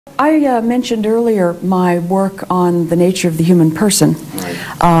I mentioned earlier my work on the nature of the human person,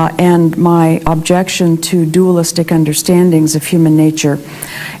 Right. and my objection to dualistic understandings of human nature.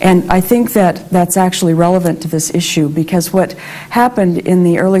 And I think that that's actually relevant to this issue, because what happened in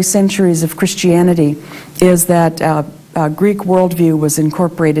the early centuries of Christianity is that Greek worldview was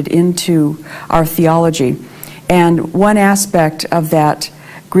incorporated into our theology. And one aspect of that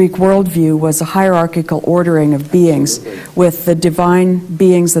Greek worldview was a hierarchical ordering of beings, with the divine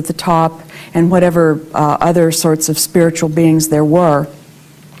beings at the top and whatever other sorts of spiritual beings there were.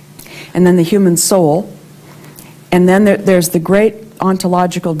 And then the human soul. And then there's the great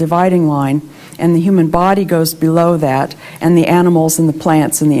ontological dividing line, and the human body goes below that, and the animals and the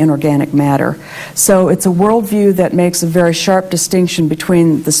plants and the inorganic matter. So it's a worldview that makes a very sharp distinction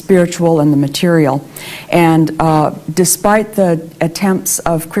between the spiritual and the material. And despite the attempts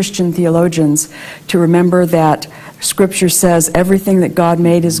of Christian theologians to remember that Scripture says everything that God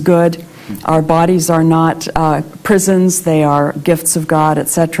made is good, our bodies are not prisons, they are gifts of God,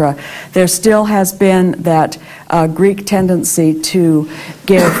 etc. There still has been that Greek tendency to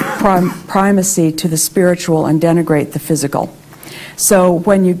give primacy to the spiritual and denigrate the physical. So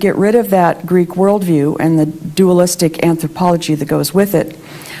when you get rid of that Greek worldview and the dualistic anthropology that goes with it,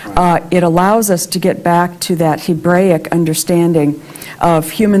 it allows us to get back to that Hebraic understanding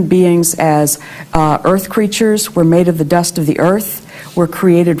of human beings as earth creatures. We're made of the dust of the earth. We're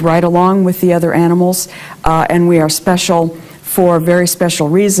created right along with the other animals, and we are special for very special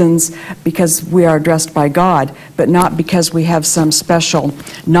reasons because we are addressed by God, but not because we have some special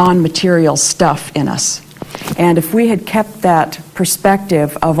non-material stuff in us. And if we had kept that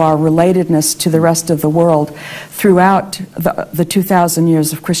perspective of our relatedness to the rest of the world throughout the 2,000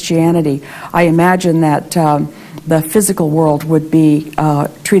 years of Christianity, I imagine that the physical world would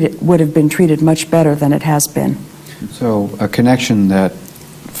have been treated much better than it has been. So a connection that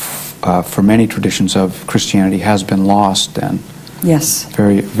for many traditions of Christianity has been lost then. Yes.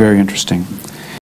 Very, very interesting.